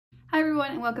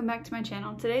everyone and welcome back to my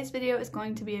channel. Today's video is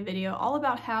going to be a video all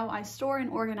about how I store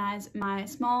and organize my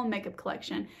small makeup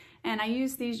collection. And I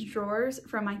use these drawers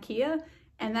from Ikea,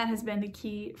 and that has been the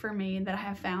key for me that I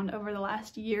have found over the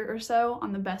last year or so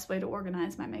on the best way to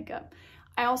organize my makeup.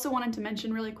 I also wanted to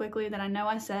mention really quickly that I know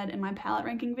I said in my palette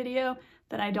ranking video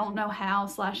that I don't know how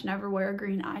 / never wear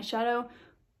green eyeshadow,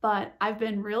 but I've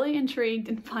been really intrigued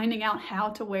in finding out how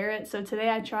to wear it. So today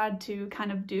I tried to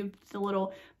kind of dupe the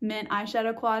little mint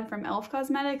eyeshadow quad from e.l.f.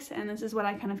 Cosmetics, and this is what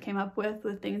I kind of came up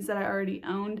with things that I already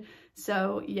owned.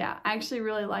 So yeah, I actually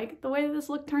really like the way this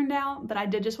look turned out, but I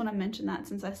did just want to mention that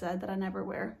since I said that I never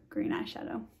wear green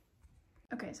eyeshadow.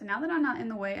 Okay, so now that I'm not in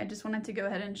the way, I just wanted to go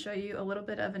ahead and show you a little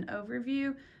bit of an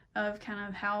overview of kind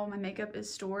of how my makeup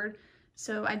is stored.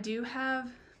 So I do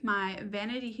have my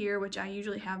vanity here, which I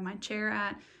usually have my chair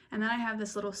at, and then I have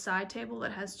this little side table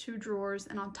that has 2 drawers,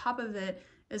 and on top of it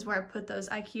is where I put those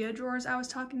Ikea drawers I was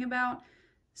talking about.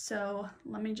 So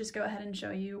let me just go ahead and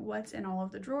show you what's in all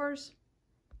of the drawers.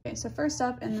 Okay, so first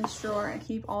up in this drawer I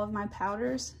keep all of my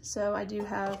powders. So I do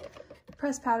have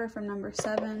pressed powder from number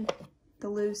 7, the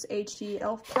loose HD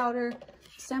e.l.f. powder,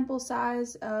 sample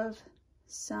size of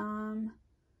some,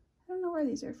 I don't know where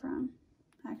these are from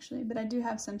actually, but I do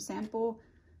have some sample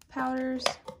powders.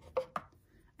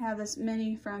 I have this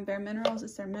mini from Bare Minerals,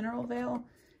 it's their Mineral Veil,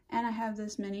 and I have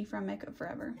this mini from Makeup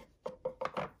Forever.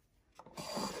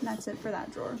 And that's it for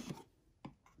that drawer.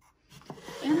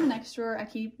 In the next drawer, I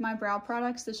keep my brow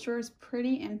products. This drawer is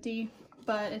pretty empty,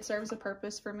 but it serves a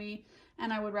purpose for me,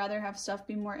 and I would rather have stuff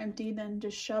be more empty than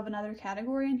just shove another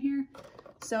category in here.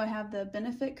 So I have the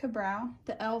Benefit Ka-Brow,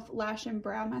 the e.l.f. Lash and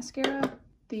Brow Mascara,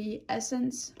 the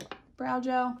Essence Brow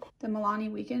Gel, the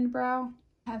Milani Weekend Brow.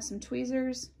 I have some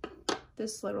tweezers,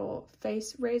 this little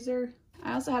face razor.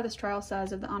 I also have this trial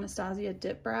size of the Anastasia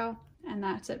Dip Brow, and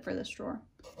that's it for this drawer.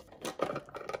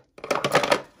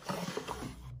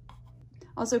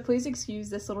 Also, please excuse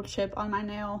this little chip on my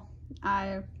nail.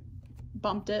 I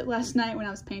bumped it last night when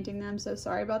I was painting them, so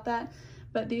sorry about that.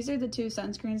 But these are the 2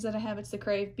 sunscreens that I have. It's the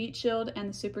Crave Beat Shield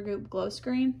and the Supergoop Glow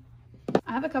Screen.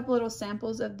 I have a couple little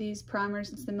samples of these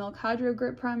primers. It's the Milk Hydro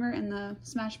Grip Primer and the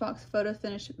Smashbox Photo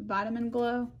Finish Vitamin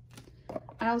Glow.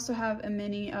 I also have a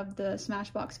mini of the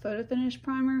Smashbox Photo Finish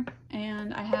Primer,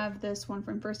 and I have this one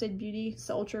from First Aid Beauty, it's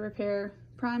the Ultra Repair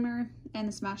Primer, and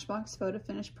the Smashbox Photo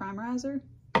Finish Primerizer.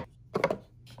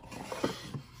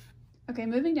 Okay,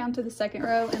 moving down to the second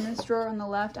row, in this drawer on the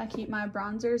left, I keep my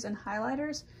bronzers and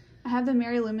highlighters. I have the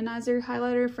Mary Luminizer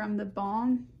highlighter from the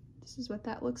Balm. This is what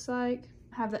that looks like.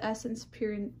 I have the Essence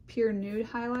Pure Nude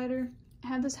highlighter. I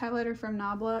have this highlighter from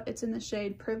Nabla. It's in the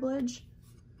shade Privilege.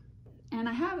 And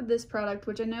I have this product,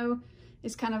 which I know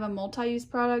is kind of a multi-use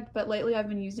product, but lately I've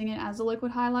been using it as a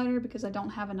liquid highlighter because I don't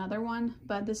have another one.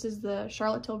 But this is the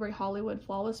Charlotte Tilbury Hollywood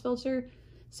Flawless Filter.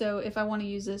 So if I want to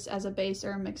use this as a base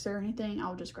or a mixer or anything,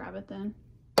 I'll just grab it then.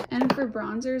 And for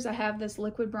bronzers, I have this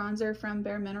liquid bronzer from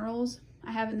Bare Minerals.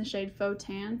 I have it in the shade Faux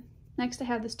Tan. Next I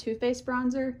have this Too Faced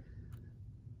bronzer,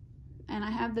 and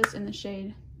I have this in the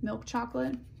shade Milk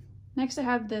Chocolate. Next I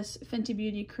have this Fenty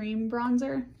Beauty Cream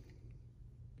bronzer.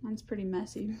 Mine's pretty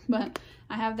messy, but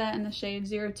I have that in the shade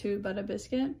 02 Butter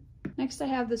Biscuit. Next I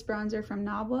have this bronzer from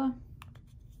Nabla,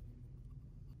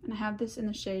 and I have this in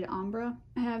the shade Ombre.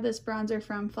 I have this bronzer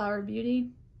from Flower Beauty,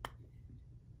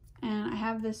 and I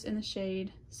have this in the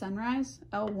shade Sunrise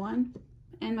L1.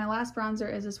 And my last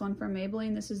bronzer is this one from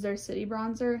Maybelline. This is their City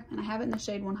Bronzer, and I have it in the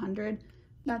shade 100.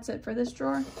 That's it for this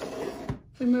drawer.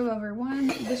 If we move over one,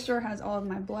 this drawer has all of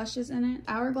my blushes in it.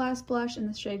 Hourglass blush in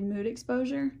the shade Mood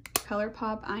Exposure.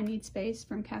 ColourPop I Need Space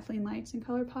from Kathleen Lights and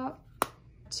ColourPop.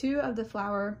 2 of the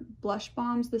Flower blush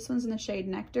bombs. This one's in the shade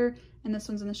Nectar, and this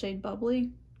one's in the shade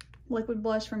Bubbly. Liquid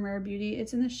blush from Rare Beauty.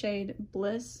 It's in the shade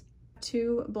Bliss.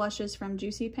 2 blushes from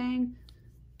Juicy Pang.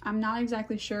 I'm not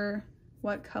exactly sure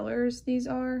what colors these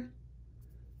are,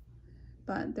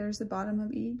 but there's the bottom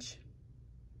of each.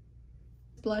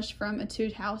 Blush from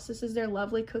Etude House. This is their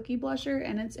Lovely Cookie Blusher,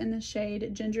 and it's in the shade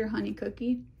Ginger Honey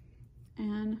Cookie.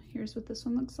 And here's what this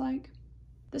one looks like.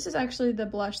 This is actually the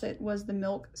blush that was the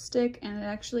Milk Stick, and it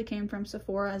actually came from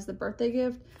Sephora as the birthday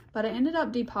gift, but I ended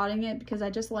up depotting it because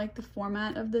I just like the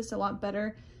format of this a lot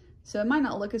better. So it might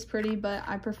not look as pretty, but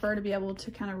I prefer to be able to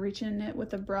kind of reach in it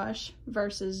with a brush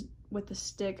versus with the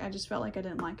stick. I just felt like I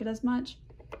didn't like it as much.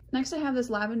 Next I have this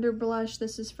lavender blush.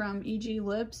 This is from EG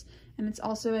Lips, and it's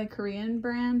also a Korean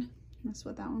brand. That's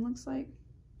what that one looks like.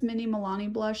 Mini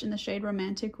Milani blush in the shade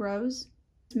Romantic Rose.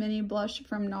 Mini blush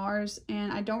from NARS,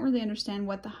 and I don't really understand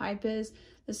what the hype is.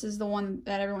 This is the one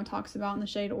that everyone talks about in the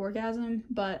shade Orgasm,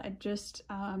 but I just,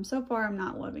 so far I'm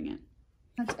not loving it.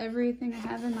 That's everything I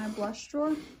have in my blush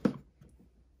drawer.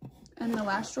 In the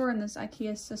last drawer in this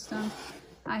Ikea system,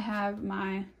 I have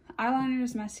my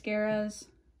eyeliners, mascaras,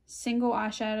 single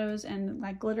eyeshadows, and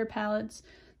like glitter palettes.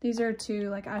 These are 2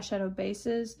 like eyeshadow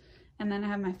bases, and then I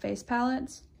have my face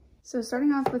palettes. So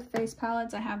starting off with face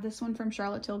palettes, I have this one from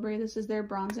Charlotte Tilbury. This is their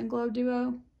Bronze and Glow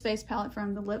Duo face palette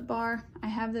from the Lip Bar. I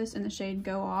have this in the shade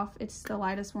Go Off. It's the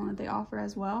lightest one that they offer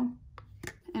as well.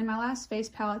 And my last face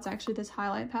palette is actually this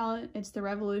highlight palette. It's the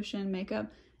Revolution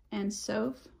Makeup and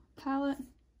Soph palette.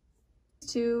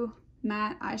 2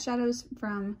 matte eyeshadows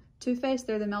from Too Faced.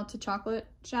 They're the Melted Chocolate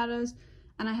shadows.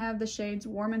 And I have the shades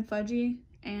Warm and Fudgy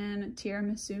and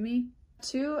Tiramisumi.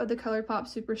 2 of the ColourPop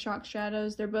Super Shock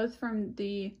shadows. They're both from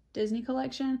the Disney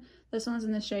collection. This one's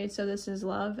in the shade So This Is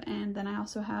Love, and then I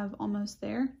also have Almost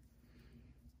There.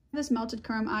 This Melted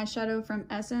Chrome eyeshadow from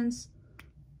Essence,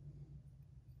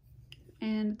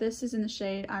 and this is in the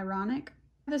shade Ironic.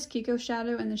 I have this Kiko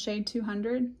shadow in the shade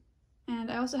 200,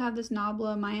 and I also have this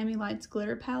Nabla Miami Lights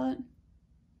glitter palette.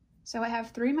 So I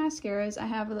have 3 mascaras. I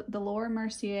have the Laura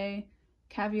Mercier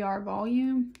Caviar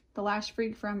Volume, the Lash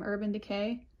Freak from Urban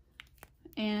Decay,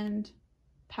 and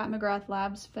Pat McGrath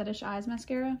Labs Fetish Eyes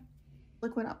Mascara.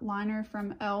 Liquid liner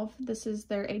from e.l.f. This is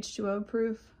their H2O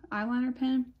proof eyeliner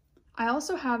pen. I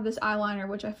also have this eyeliner,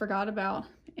 which I forgot about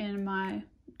in my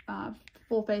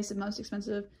full face of most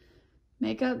expensive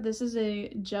makeup. This is a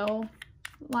gel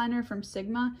liner from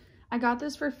Sigma. I got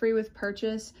this for free with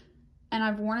purchase, and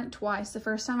I've worn it twice. The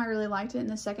first time I really liked it, and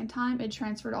the second time it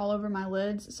transferred all over my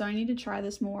lids, so I need to try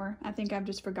this more. I think I've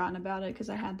just forgotten about it because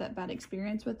I had that bad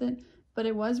experience with it, but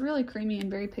it was really creamy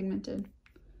and very pigmented.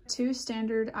 2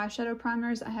 standard eyeshadow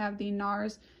primers. I have the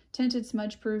NARS Tinted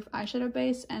Smudge Proof eyeshadow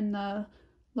base and the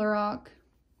Lorac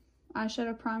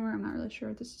eyeshadow primer. I'm not really sure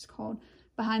what this is called.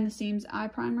 Behind the Seams eye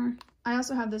primer. I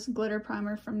also have this glitter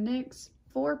primer from NYX.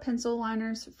 4 pencil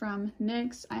liners from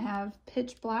NYX. I have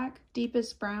Pitch Black,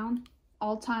 Deepest Brown,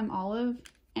 All Time Olive,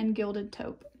 and Gilded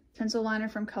Taupe. Pencil liner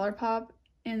from ColourPop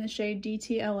in the shade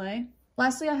DTLA.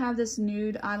 Lastly, I have this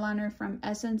nude eyeliner from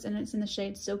Essence, and it's in the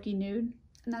shade Silky Nude.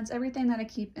 And that's everything that I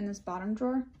keep in this bottom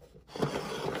drawer.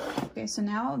 Okay, so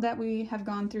now that we have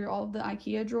gone through all of the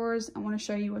Ikea drawers, I want to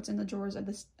show you what's in the drawers of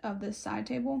this side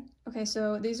table. Okay,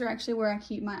 so these are actually where I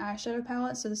keep my eyeshadow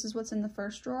palette. So this is what's in the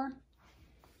first drawer.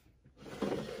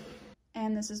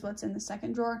 And this is what's in the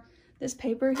second drawer. This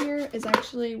paper here is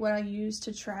actually what I use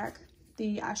to track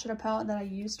the eyeshadow palette that I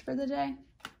used for the day.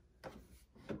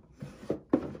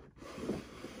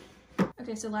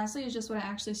 Okay, so lastly is just what I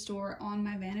actually store on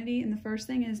my vanity, and the first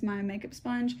thing is my makeup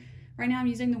sponge. Right now I'm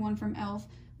using the one from e.l.f.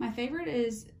 My favorite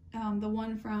is the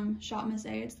one from Shop Miss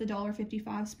A. It's the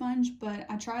 $1.55 sponge, but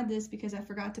I tried this because I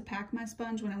forgot to pack my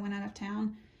sponge when I went out of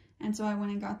town, and so I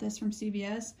went and got this from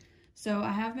CVS. So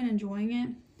I have been enjoying it,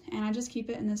 and I just keep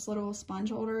it in this little sponge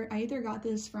holder. I either got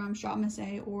this from Shop Miss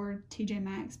A or TJ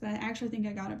Maxx, but I actually think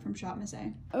I got it from Shop Miss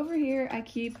A. Over here I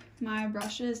keep my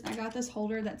brushes. I got this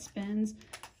holder that spins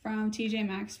from TJ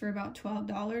Maxx for about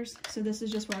 $12. So this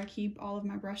is just where I keep all of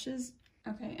my brushes.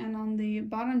 Okay, and on the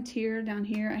bottom tier down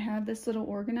here, I have this little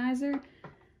organizer.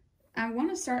 I want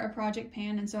to start a project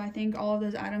pan, and so I think all of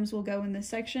those items will go in this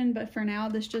section, but for now,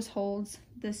 this just holds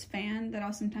this fan that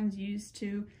I'll sometimes use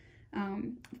to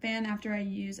fan after I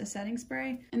use a setting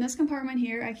spray. In this compartment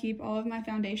here, I keep all of my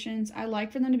foundations. I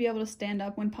like for them to be able to stand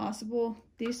up when possible.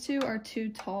 These two are too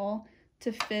tall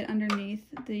to fit underneath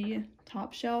the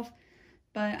top shelf,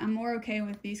 but I'm more okay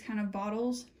with these kind of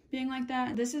bottles being like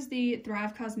that. This is the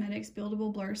Thrive Cosmetics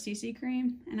Buildable Blur CC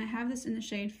Cream, and I have this in the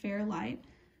shade Fair Light.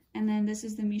 And then this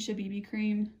is the Misha BB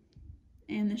Cream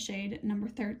in the shade number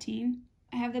 13.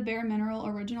 I have the Bare Mineral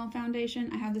Original Foundation.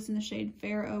 I have this in the shade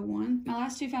Fair 01. My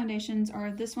last 2 foundations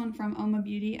are this one from Oma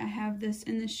Beauty. I have this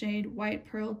in the shade White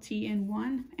Pearl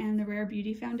TN1, and the Rare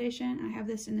Beauty Foundation. I have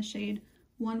this in the shade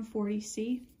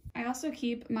 140C. I also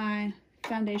keep my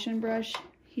foundation brush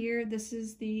here. This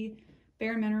is the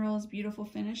Bare Minerals Beautiful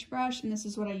Finish brush, and this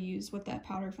is what I use with that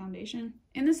powder foundation.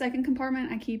 In the second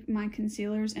compartment, I keep my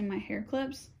concealers and my hair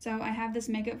clips. So I have this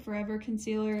Makeup Forever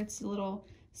concealer. It's little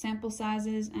sample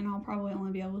sizes, and I'll probably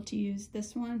only be able to use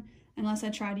this one unless I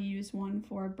try to use one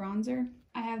for bronzer.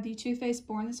 I have the Too Faced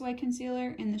Born This Way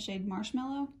concealer in the shade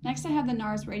Marshmallow. Next, I have the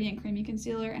NARS Radiant Creamy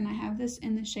Concealer, and I have this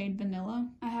in the shade Vanilla.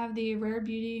 I have the Rare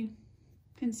Beauty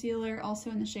concealer also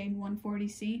in the shade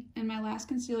 140C, and my last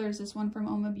concealer is this one from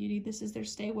Oma Beauty. This is their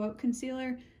Stay Woke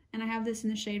concealer, and I have this in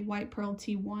the shade White Pearl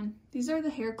T1. These are the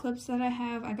hair clips that I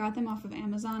have. I got them off of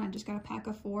Amazon. I just got a pack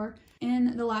of 4.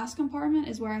 In the last compartment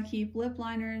is where I keep lip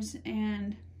liners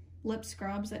and lip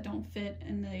scrubs that don't fit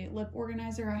in the lip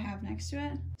organizer I have next to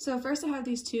it. So first I have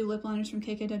these 2 lip liners from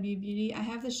KKW Beauty. I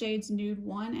have the shades Nude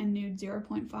 1 and Nude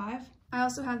 0.5. I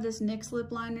also have this NYX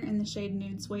lip liner in the shade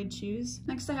Nude Suede Choose.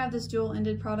 Next I have this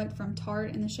dual-ended product from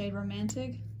Tarte in the shade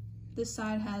Romantic. This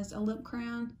side has a lip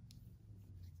crown,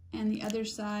 and the other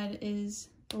side is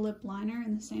the lip liner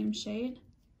in the same shade.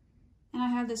 And I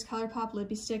have this ColourPop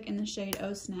lippy stick in the shade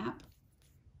Oh Snap.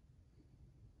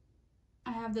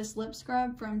 I have this lip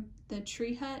scrub from the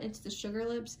Tree Hut, it's the Sugar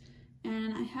Lips,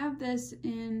 and I have this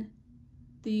in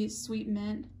the Sweet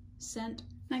Mint scent.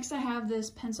 Next I have this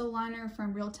pencil liner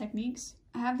from Real Techniques.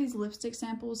 I have these lipstick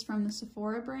samples from the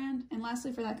Sephora brand, and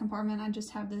lastly for that compartment I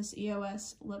just have this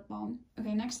EOS lip balm.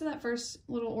 Okay, next to that first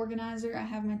little organizer I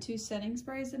have my 2 setting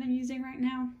sprays that I'm using right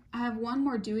now. I have one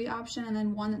more dewy option and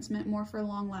then one that's meant more for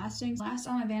long lasting. Last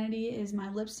on my vanity is my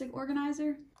lipstick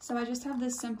organizer. So I just have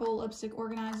this simple lipstick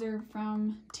organizer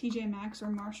from TJ Maxx or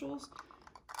Marshalls.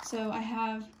 So I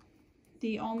have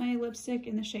the Almay lipstick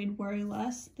in the shade Worry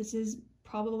Less. This is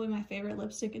probably my favorite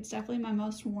lipstick. It's definitely my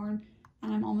most worn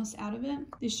and I'm almost out of it.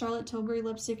 The Charlotte Tilbury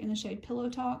lipstick in the shade Pillow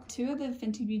Talk. 2 of the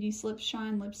Fenty Beauty Slip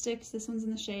Shine lipsticks. This one's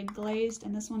in the shade Glazed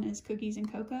and this one is Cookies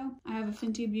and Cocoa. I have a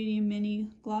Fenty Beauty Mini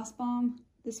Gloss Bomb.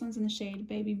 This one's in the shade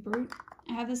Baby Brute.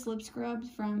 I have this lip scrub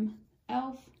from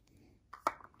e.l.f.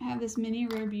 I have this mini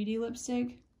Rare Beauty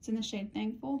lipstick. It's in the shade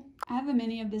Thankful. I have a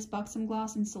mini of this Buxom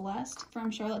Gloss in Celeste from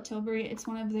Charlotte Tilbury. It's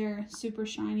one of their super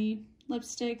shiny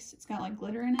lipsticks. It's got like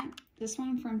glitter in it. This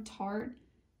one from Tarte.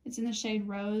 It's in the shade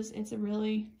Rose. It's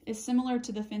similar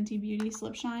to the Fenty Beauty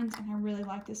Slip Shines, and I really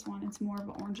like this one. It's more of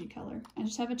an orangey color. I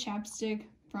just have a chapstick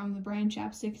from the brand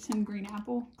Chapstick. It's in Green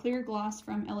Apple. Clear gloss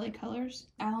from LA Colors.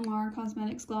 Alamar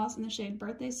Cosmetics gloss in the shade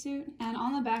Birthday Suit. And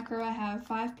on the back row I have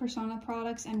 5 Persona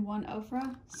products and 1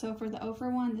 Ofra. So for the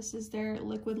Ofra one, this is their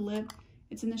liquid lip.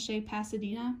 It's in the shade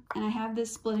Pasadena. And I have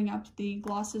this splitting up the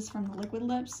glosses from the liquid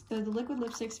lips. So the liquid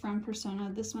lipsticks from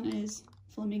Persona, this one is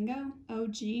Flamingo,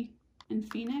 OG, and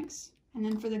Phoenix. And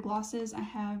then for the glosses, I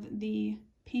have the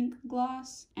pink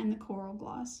gloss and the coral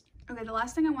gloss. Okay, the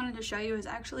last thing I wanted to show you is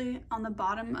actually on the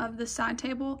bottom of the side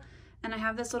table, and I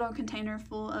have this little container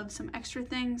full of some extra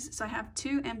things. So I have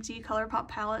 2 empty ColourPop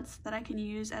palettes that I can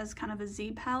use as kind of a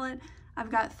Z palette.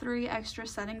 I've got 3 extra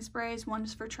setting sprays, 1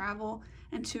 is for travel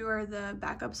and 2 are the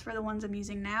backups for the ones I'm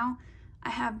using now. I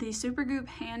have the Supergoop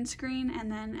hand screen,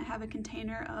 and then I have a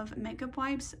container of makeup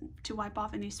wipes to wipe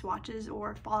off any swatches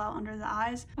or fallout under the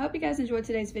eyes. I hope you guys enjoyed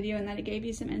today's video and that it gave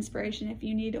you some inspiration if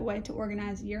you need a way to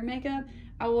organize your makeup.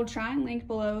 I will try and link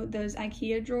below those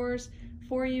Ikea drawers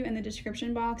for you in the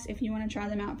description box if you want to try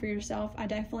them out for yourself. I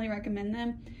definitely recommend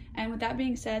them. And with that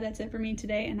being said, that's it for me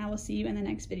today, and I will see you in the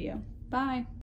next video. Bye!